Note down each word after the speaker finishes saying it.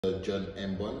Mbon. John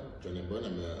Mbon.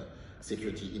 I'm a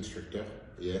security instructor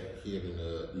here in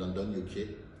London, UK.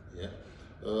 Yeah.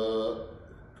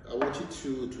 I wanted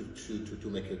to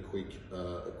make a quick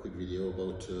video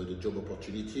about the job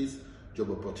opportunities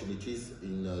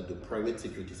in the private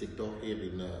security sector here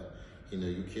in the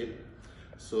UK.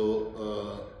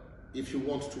 So if you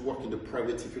want to work in the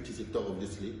private security sector,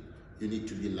 obviously you need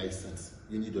to be licensed.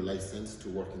 You need a license to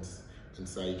work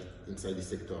inside the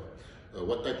sector.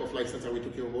 What type of license are we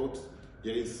talking about?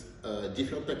 There is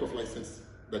different type of license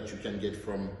that you can get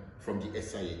from the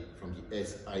SIA,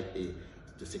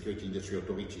 the Security Industry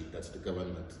Authority. That's the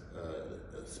government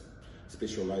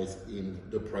specialized in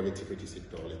the private security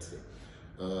sector. Let's say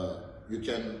you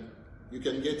can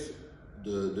get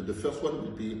the first one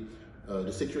will be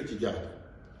the security guard.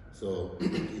 So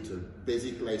it's a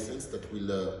basic license that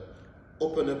will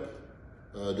open up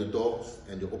the doors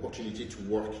and the opportunity to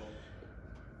work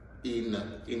in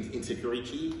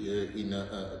security in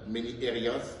many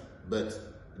areas, but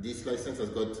this license has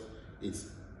got its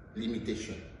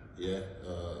limitation. Yeah,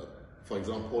 for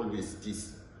example, with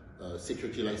this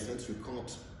security license, you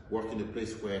can't work in a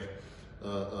place where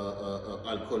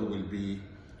alcohol will be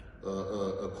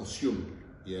consumed.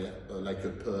 Yeah, like a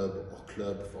pub or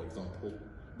club, for example.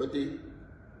 But the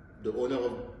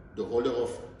holder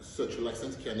of such a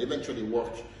license can eventually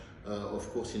work, of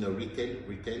course, in a retail,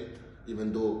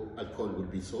 even though alcohol will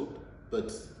be sold,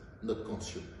 but not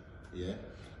consumed. Yeah.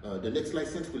 The next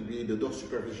license will be the door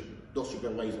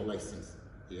supervisor license.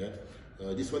 Yeah.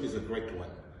 This one is a great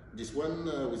one. This one,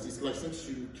 with this license,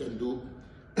 you can do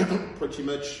pretty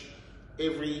much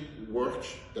every work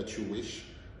that you wish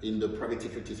in the private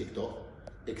security sector,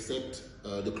 except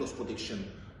the close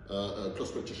protection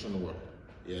work.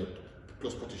 Yeah.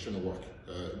 Close protection work.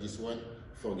 This one,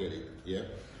 forget it. Yeah.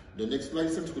 The next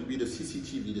license will be the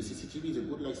CCTV. The CCTV is a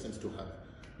good license to have.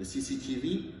 The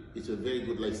CCTV is a very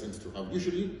good license to have.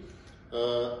 Usually,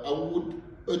 I would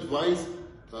advise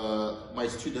my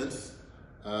students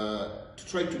to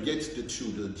try to get the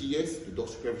two, the DS, the door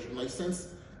supervision license,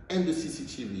 and the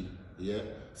CCTV. Yeah,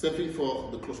 same thing for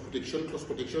the close protection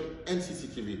and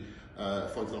CCTV.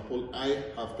 For example, I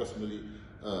have personally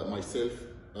myself,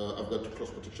 I've got the close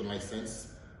protection license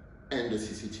and the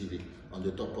CCTV on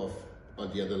the top of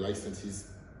the other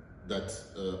licenses that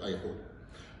I hold.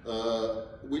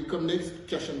 Will come next,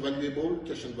 cash and valuable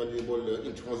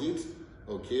in transit.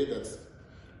 Okay, that's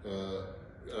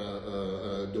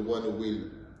the one who will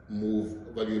move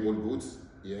valuable goods.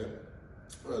 Yeah,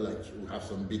 like we have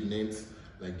some big names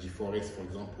like G4S, for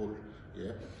example.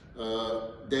 Yeah.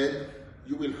 Then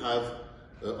you will have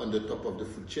on the top of the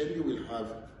food chain, you will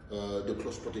have the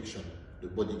close protection, the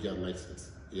bodyguard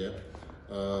license. Yeah.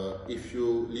 If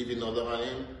you live in Northern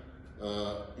Ireland,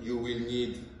 you will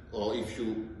need, or if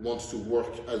you want to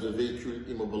work as a vehicle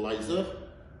immobilizer,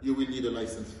 you will need a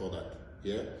license for that.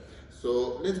 Yeah.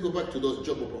 So let's go back to those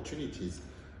job opportunities.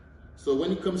 So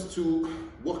when it comes to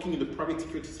working in the private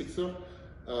security sector,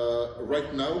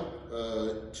 right now,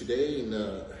 today in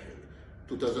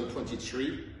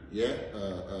 2023, yeah,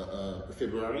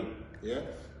 February, yeah,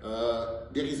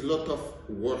 there is a lot of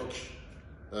work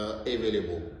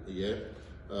available. Yeah,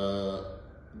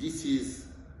 this is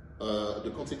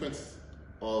the consequence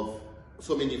of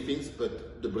so many things,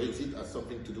 but the Brexit has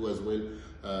something to do as well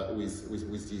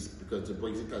with this, because the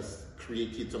Brexit has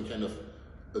created some kind of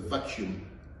a vacuum,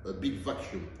 a big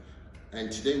vacuum,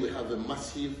 and today we have a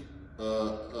massive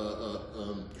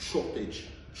shortage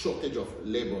of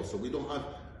labor. So we don't have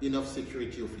enough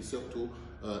security officers to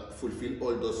fulfill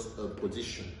all those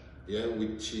positions. Yeah,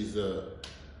 which is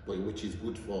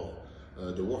good for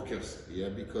the workers. Yeah,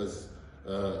 because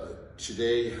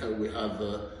today we have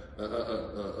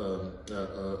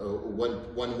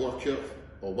one worker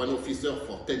or one officer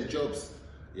for 10 jobs.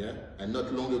 Yeah, and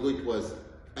not long ago it was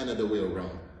another way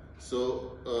around.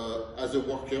 So as a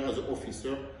worker, as an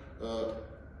officer,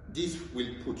 this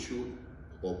will put you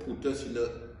or put us in a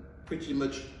pretty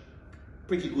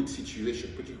good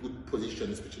situation, pretty good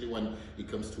position, especially when it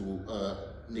comes to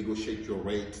negotiate your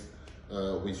rate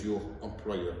with your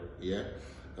employer. Yeah.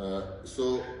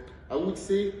 So I would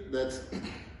say that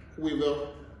whoever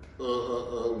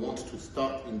wants to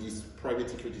start in this private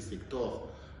security sector,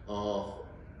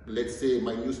 let's say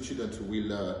my new students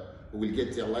will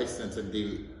get their license and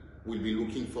they will be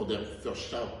looking for their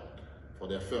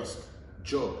first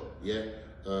job, yeah,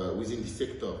 within the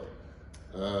sector.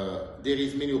 There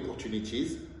is many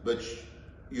opportunities, but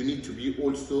you need to be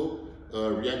also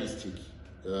realistic.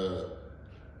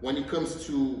 When it comes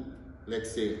to,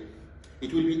 let's say,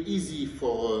 it will be easy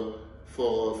for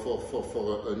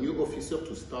a new officer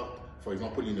to start, for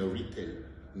example, in a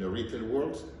retail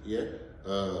world, yeah,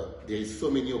 there is so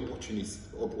many opportunities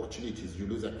you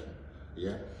lose at,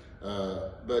 yeah.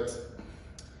 But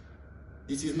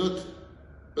this is not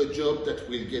a job that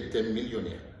will get them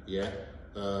millionaire, yeah.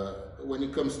 When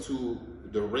it comes to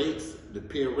the rates, the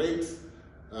pay rates,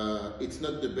 it's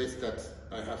not the best that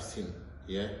I have seen,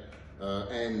 yeah.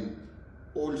 And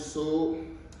also,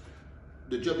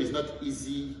 the job is not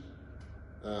easy.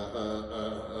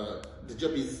 The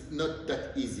job is not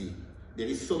that easy. There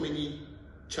is so many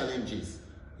challenges,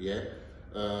 yeah.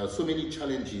 So many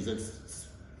challenges, and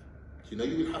you know,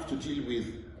 you will have to deal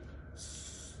with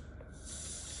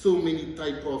so many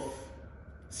type of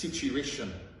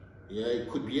situation. Yeah, it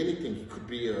could be anything. It could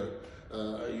be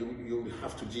you will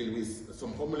have to deal with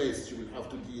some homeless. You will have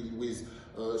to deal with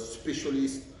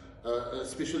specialist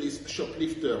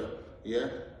shoplifter. Yeah,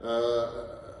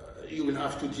 you will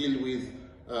have to deal with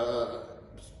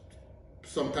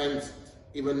sometimes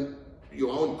even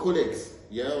your own colleagues.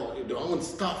 Yeah, or your own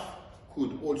staff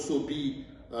could also be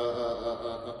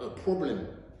a problem.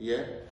 Yeah.